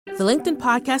The LinkedIn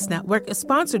Podcast Network is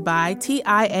sponsored by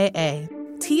TIAA.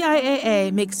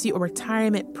 TIAA makes you a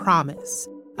retirement promise,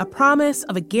 a promise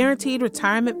of a guaranteed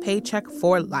retirement paycheck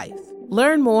for life.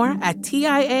 Learn more at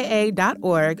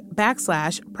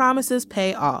TIAA.org/promises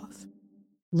pay off.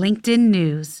 LinkedIn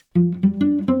News.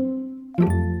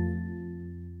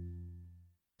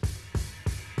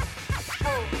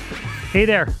 Hey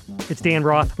there, it's Dan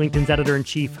Roth, LinkedIn's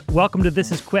editor-in-chief. Welcome to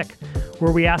This Is Quick,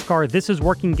 where we ask our This Is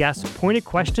Working guests pointed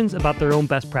questions about their own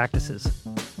best practices.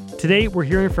 Today, we're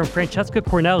hearing from Francesca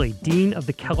Cornelli, Dean of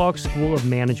the Kellogg School of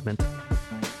Management.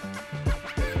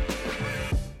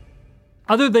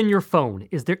 Other than your phone,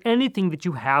 is there anything that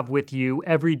you have with you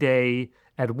every day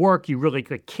at work you really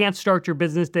can't start your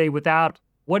business day without?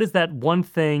 What is that one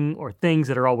thing or things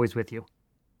that are always with you?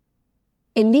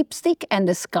 A lipstick and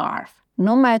a scarf.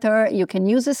 No matter, you can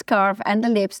use a scarf and the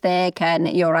lipstick and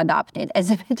you're adopted. As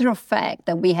a matter of fact,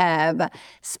 we have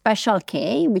Special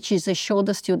K, which is a show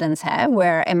the students have,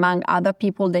 where among other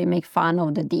people, they make fun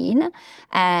of the dean.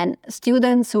 And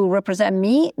students who represent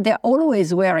me, they're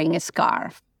always wearing a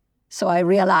scarf. So I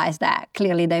realized that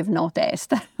clearly they've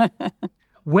noticed.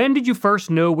 When did you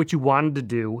first know what you wanted to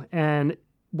do? And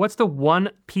what's the one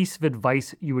piece of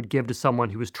advice you would give to someone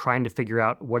who is trying to figure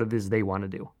out what it is they want to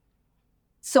do?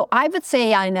 So I would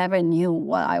say I never knew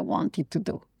what I wanted to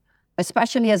do.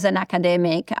 Especially as an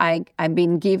academic, I've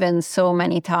been given so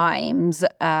many times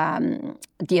the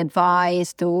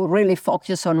advice to really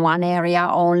focus on one area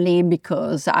only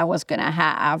because I was going to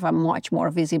have a much more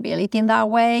visibility in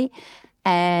that way.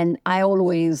 And I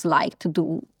always like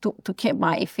to keep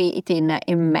my feet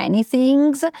in many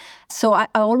things. So I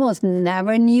almost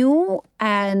never knew.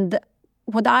 And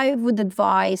what I would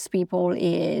advise people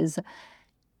is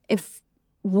if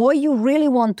what you really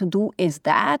want to do is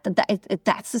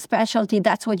that's the specialty,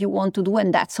 that's what you want to do,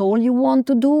 and that's all you want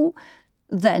to do,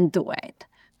 then do it.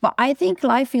 But I think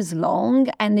life is long,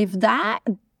 and if that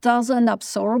doesn't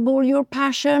absorb all your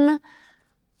passion,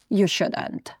 you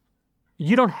shouldn't.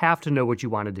 You don't have to know what you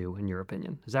want to do, in your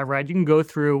opinion. Is that right? You can go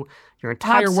through your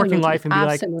entire working life and be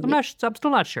like, I'm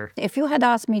still not sure. If you had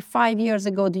asked me 5 years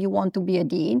ago, do you want to be a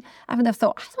dean? I would have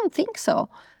thought, I don't think so.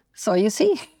 So you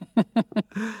see.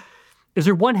 Is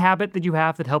there one habit that you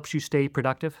have that helps you stay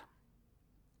productive?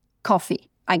 Coffee.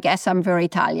 I guess I'm very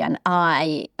Italian.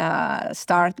 I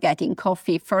start getting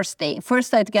coffee first thing.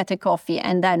 First I'd get a coffee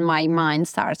and then my mind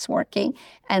starts working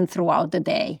and throughout the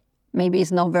day. Maybe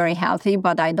it's not very healthy,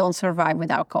 but I don't survive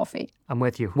without coffee. I'm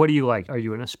with you. What do you like? Are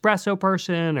you an espresso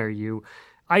person? Are you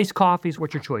iced coffees?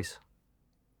 What's your choice?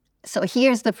 So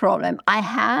here's the problem. I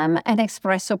am an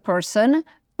espresso person,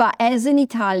 but as an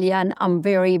Italian, I'm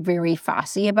very, very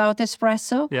fussy about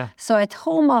espresso. Yeah. So at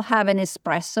home, I'll have an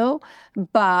espresso,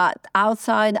 but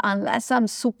outside, unless I'm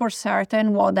super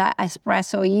certain what that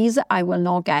espresso is, I will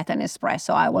not get an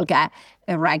espresso. I will get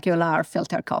a regular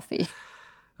filter coffee.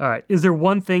 All right. Is there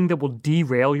one thing that will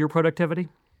derail your productivity?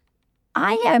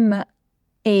 I am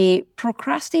a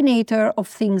procrastinator of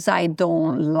things I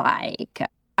don't like.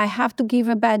 I have to give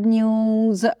a bad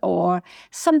news or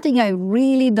something I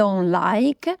really don't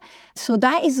like. So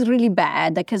that is really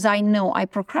bad because I know I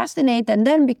procrastinate, and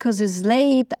then because it's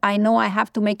late, I know I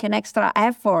have to make an extra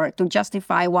effort to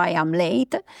justify why I'm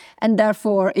late, and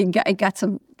therefore it gets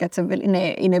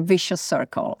in a vicious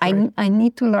circle. Right. I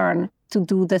need to learn to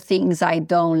do the things I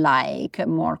don't like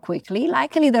more quickly.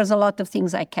 Luckily, there's a lot of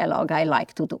things at Kellogg I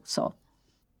like to do. So,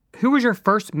 who was your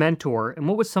first mentor, and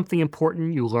what was something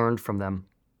important you learned from them?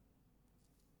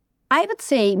 I would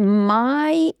say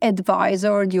my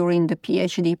advisor during the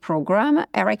PhD program,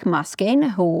 Eric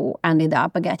Muskin, who ended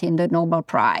up getting the Nobel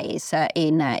Prize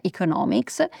in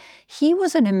economics, he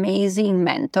was an amazing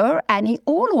mentor and he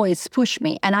always pushed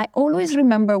me. And I always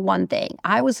remember one thing.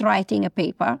 I was writing a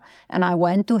paper and I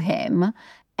went to him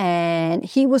and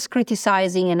he was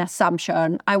criticizing an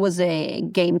assumption. I was a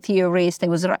game theorist.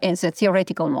 It's a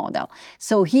theoretical model.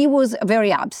 So he was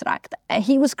very abstract.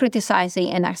 He was criticizing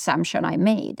an assumption I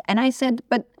made. And I said,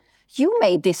 but you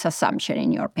made this assumption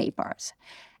in your papers.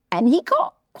 And he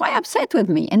got quite upset with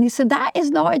me. And he said, that is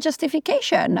not a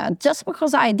justification. Just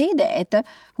because I did it,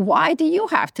 why do you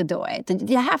have to do it?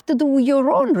 You have to do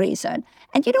your own reason.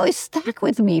 And, it stuck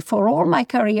with me for all my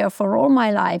career, for all my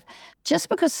life. Just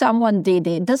because someone did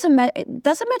it doesn't matter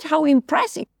how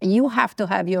impressive. You have to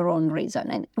have your own reason.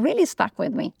 And it really stuck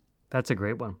with me. That's a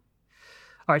great one.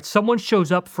 All right, someone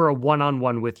shows up for a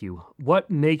one-on-one with you. What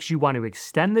makes you want to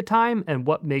extend the time and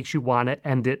what makes you want to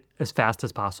end it as fast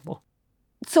as possible?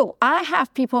 So I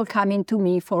have people coming to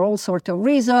me for all sorts of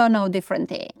reasons or different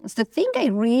things. The thing I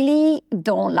really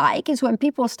don't like is when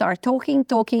people start talking,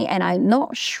 and I'm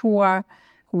not sure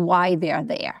why they're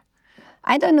there.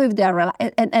 I don't know if they're,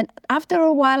 and after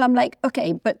a while, I'm like,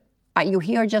 okay, but are you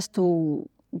here just to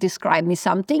describe me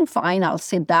something? Fine, I'll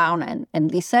sit down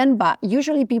and listen. But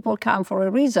usually people come for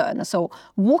a reason. So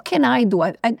what can I do?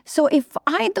 So if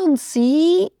I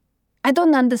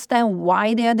don't understand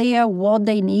why they're there, what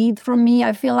they need from me,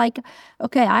 I feel like,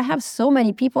 okay, I have so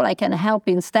many people I can help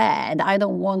instead. I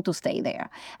don't want to stay there.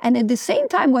 And at the same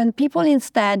time, when people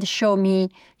instead show me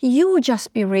huge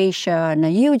aspiration,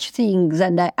 huge things,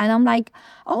 and I'm like,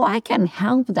 oh, I can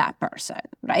help that person,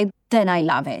 right? Then I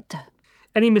love it.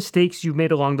 Any mistakes you've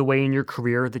made along the way in your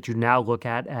career that you now look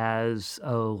at as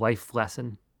a life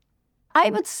lesson? I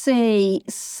would say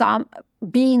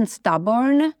being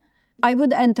stubborn. I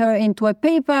would enter into a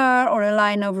paper or a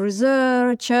line of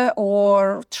research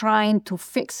or trying to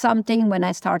fix something when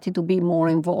I started to be more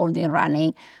involved in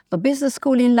running the business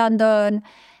school in London.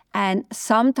 And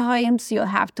sometimes you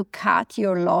have to cut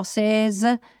your losses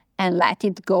and let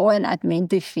it go and admit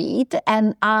defeat.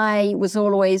 And I was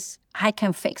always, I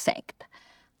can fix it.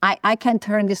 I can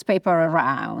turn this paper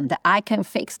around. I can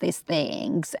fix these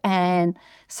things. And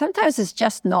sometimes it's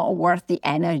just not worth the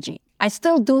energy. I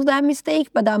still do that mistake,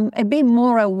 but I'm a bit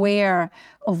more aware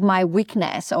of my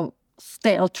weakness of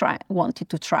still wanting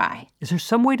to try. Is there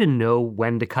some way to know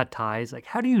when to cut ties? Like,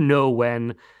 how do you know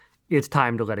when it's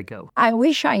time to let it go? I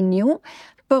wish I knew.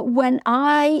 But when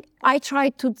I try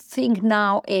to think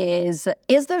now is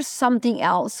there something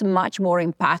else much more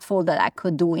impactful that I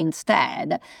could do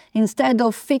instead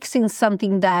of fixing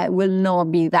something that will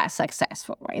not be that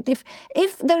successful, right?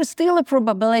 If there's still a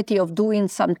probability of doing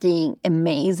something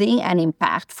amazing and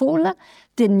impactful,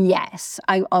 then yes,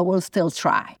 I will still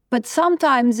try. But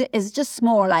sometimes it's just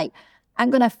more like, I'm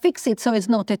going to fix it so it's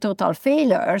not a total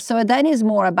failure. So then it's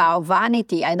more about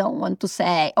vanity. I don't want to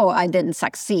say, oh, I didn't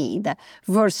succeed,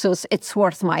 versus it's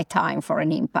worth my time for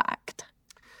an impact.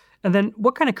 And then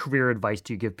what kind of career advice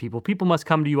do you give people? People must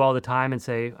come to you all the time and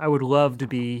say, I would love to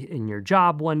be in your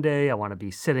job one day. I want to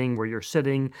be sitting where you're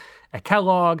sitting at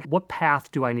Kellogg. What path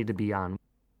do I need to be on?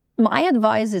 My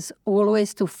advice is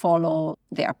always to follow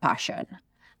their passion.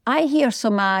 I hear so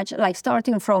much, like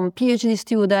starting from PhD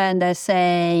student, they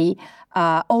say,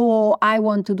 oh, I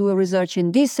want to do a research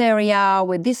in this area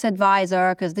with this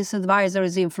advisor because this advisor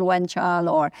is influential,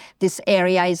 or this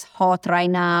area is hot right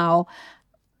now.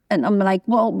 And I'm like,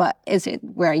 well, but is it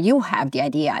where you have the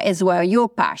idea? Is where you're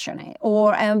passionate?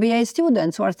 Or MBA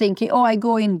students who are thinking, oh, I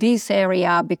go in this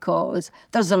area because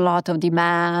there's a lot of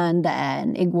demand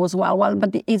and it goes well. Well,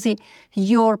 but is it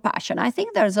your passion? I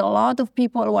think there's a lot of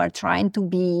people who are trying to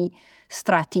be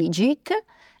strategic.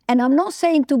 And I'm not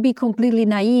saying to be completely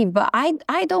naive, but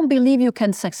I don't believe you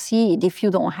can succeed if you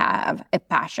don't have a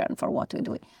passion for what you're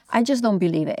doing. I just don't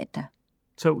believe it.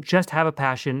 So just have a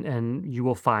passion and you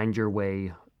will find your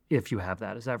way if you have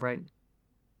that. Is that right?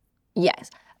 Yes.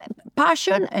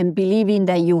 Passion and believing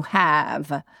that you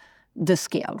have the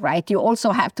skill, right? You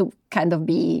also have to kind of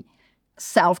be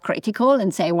self-critical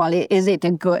and say, well, is it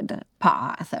a good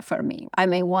path for me? I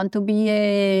may want to be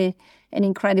an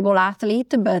incredible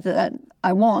athlete, but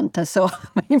I won't. So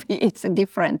maybe it's a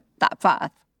different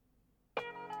path.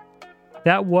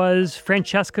 That was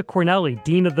Francesca Cornelli,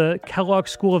 Dean of the Kellogg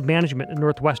School of Management at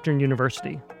Northwestern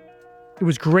University. It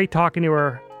was great talking to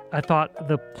her. I thought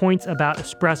the points about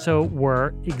espresso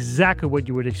were exactly what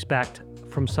you would expect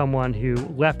from someone who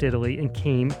left Italy and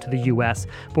came to the U.S.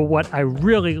 But what I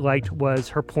really liked was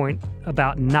her point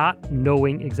about not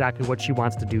knowing exactly what she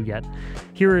wants to do yet.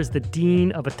 Here is the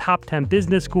dean of a top 10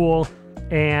 business school,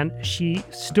 and she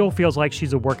still feels like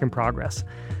she's a work in progress.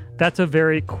 That's a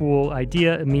very cool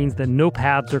idea. It means that no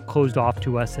paths are closed off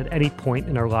to us at any point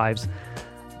in our lives.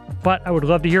 But I would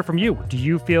love to hear from you. Do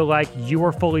you feel like you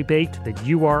are fully baked, that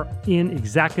you are in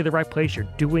exactly the right place, you're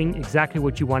doing exactly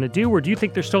what you want to do? Or do you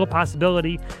think there's still a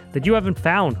possibility that you haven't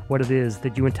found what it is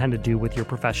that you intend to do with your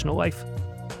professional life?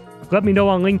 Let me know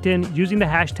on LinkedIn using the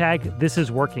hashtag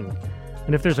 #ThisIsWorking.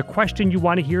 And if there's a question you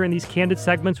want to hear in these candid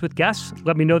segments with guests,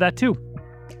 let me know that too.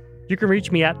 You can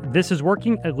reach me at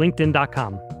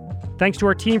thisisworking@linkedin.com. Thanks to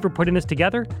our team for putting this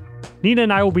together. Nina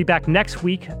and I will be back next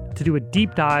week to do a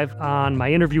deep dive on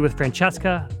my interview with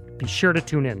Francesca. Be sure to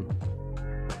tune in.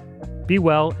 Be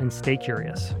well and stay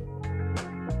curious.